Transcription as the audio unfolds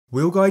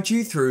We'll guide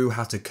you through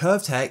how to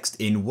curve text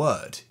in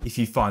Word. If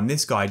you find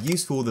this guide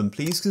useful, then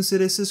please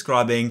consider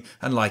subscribing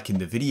and liking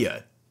the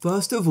video.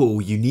 First of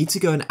all, you need to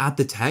go and add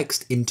the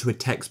text into a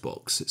text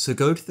box. So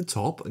go to the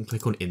top and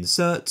click on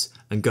Insert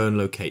and go and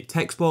locate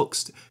text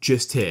box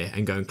just here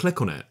and go and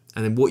click on it.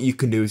 And then what you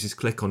can do is just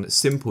click on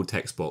simple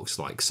text box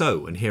like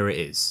so, and here it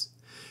is.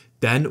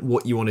 Then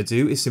what you want to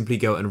do is simply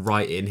go and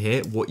write in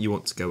here what you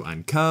want to go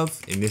and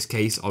curve. In this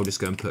case, I'll just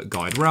go and put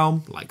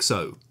GuideRealm like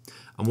so.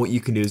 And what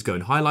you can do is go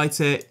and highlight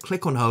it,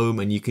 click on home,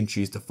 and you can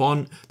choose the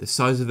font, the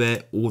size of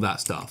it, all that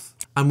stuff.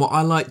 And what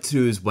I like to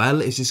do as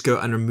well is just go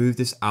and remove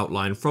this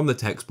outline from the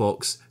text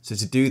box. So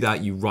to do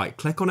that, you right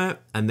click on it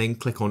and then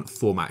click on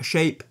Format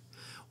Shape.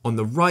 On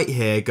the right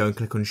here, go and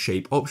click on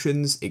Shape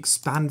Options,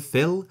 Expand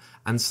Fill,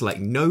 and select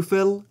No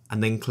Fill,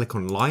 and then click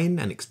on Line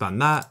and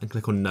expand that, and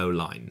click on No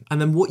Line. And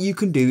then what you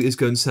can do is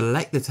go and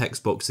select the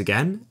text box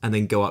again, and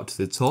then go up to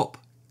the top,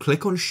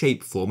 click on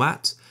Shape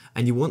Format,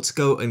 and you want to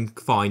go and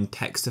find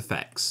Text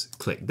Effects.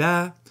 Click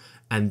there,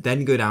 and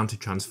then go down to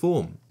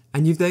Transform.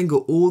 And you've then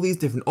got all these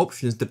different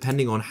options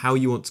depending on how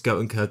you want to go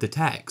and curve the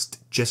text,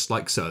 just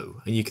like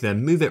so. And you can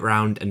then move it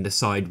around and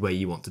decide where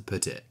you want to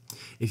put it.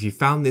 If you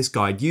found this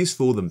guide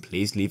useful, then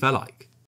please leave a like.